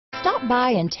Stop by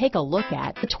and take a look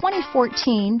at the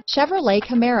 2014 Chevrolet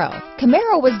Camaro.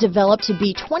 Camaro was developed to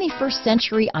be 21st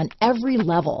century on every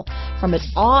level, from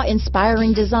its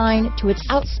awe-inspiring design to its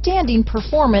outstanding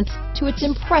performance to its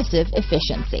impressive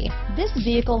efficiency. This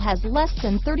vehicle has less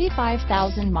than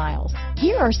 35,000 miles.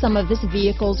 Here are some of this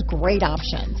vehicle's great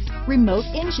options: remote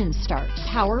engine start,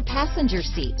 power passenger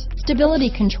seat, stability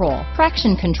control,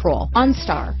 traction control,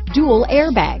 OnStar, dual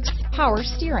airbags, power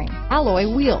steering,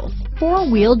 alloy wheels,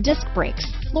 four-wheel disc brakes,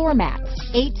 floor mats,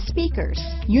 8 speakers,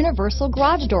 universal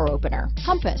garage door opener,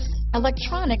 compass,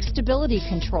 electronic stability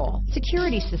control,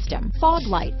 security system, fog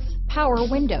lights, power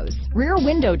windows, rear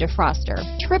window defroster,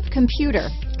 trip computer.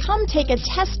 Come take a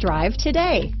test drive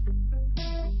today.